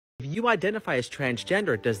If you identify as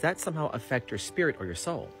transgender, does that somehow affect your spirit or your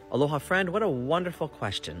soul? Aloha friend, what a wonderful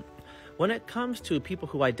question. When it comes to people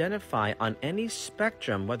who identify on any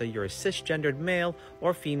spectrum, whether you're a cisgendered male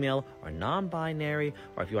or female or non-binary,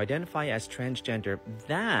 or if you identify as transgender,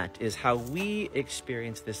 that is how we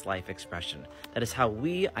experience this life expression. That is how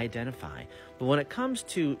we identify. But when it comes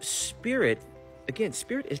to spirit, again,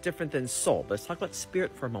 spirit is different than soul. Let's talk about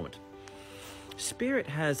spirit for a moment. Spirit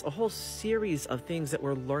has a whole series of things that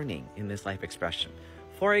we're learning in this life expression.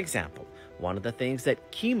 For example, one of the things that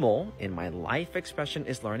Kimo in my life expression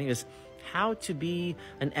is learning is how to be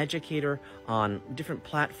an educator on different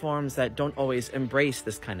platforms that don't always embrace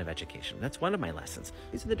this kind of education. That's one of my lessons.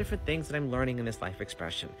 These are the different things that I'm learning in this life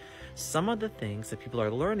expression. Some of the things that people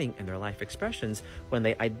are learning in their life expressions when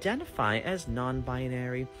they identify as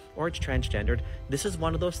non-binary or transgendered, this is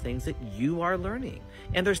one of those things that you are learning.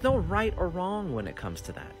 And there's no right or wrong when it comes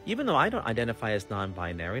to that. Even though I don't identify as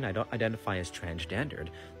non-binary and I don't identify as transgendered,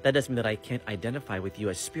 that doesn't mean that I can't identify with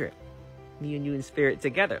you as spirit. Me and you in spirit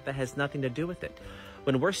together. That has nothing to do with it.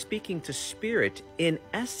 When we're speaking to spirit, in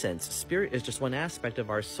essence, spirit is just one aspect of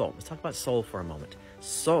our soul. Let's talk about soul for a moment.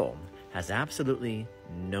 Soul has absolutely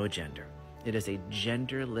no gender. It is a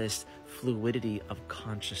genderless fluidity of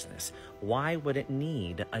consciousness. Why would it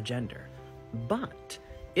need a gender? But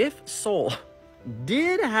if soul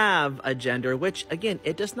did have a gender, which again,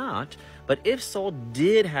 it does not, but if soul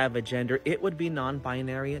did have a gender, it would be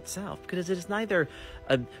non-binary itself, because it is neither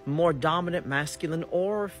a more dominant masculine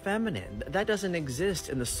or feminine. That doesn't exist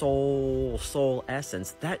in the soul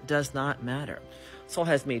essence. That does not matter. Soul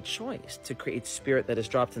has made choice to create spirit that is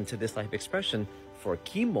dropped into this life expression for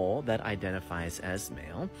Kimo that identifies as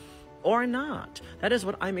male, or not. That is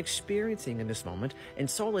what I'm experiencing in this moment, and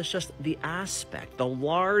soul is just the aspect, the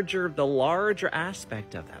larger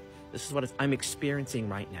aspect of that. This is what I'm experiencing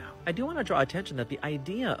right now. I do want to draw attention that the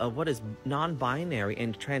idea of what is non-binary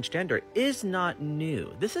and transgender is not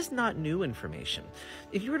new. This is not new information.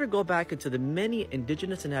 If you were to go back into the many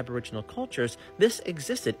indigenous and aboriginal cultures, this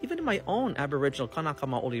existed. Even in my own aboriginal Kanaka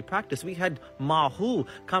Maoli practice, we had mahu,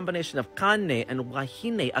 combination of kane and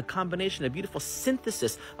wahine, a combination, a beautiful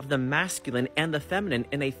synthesis of the masculine and the feminine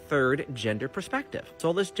in a third gender perspective.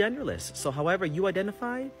 Soul is genderless, so however you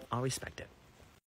identify, I'll respect it.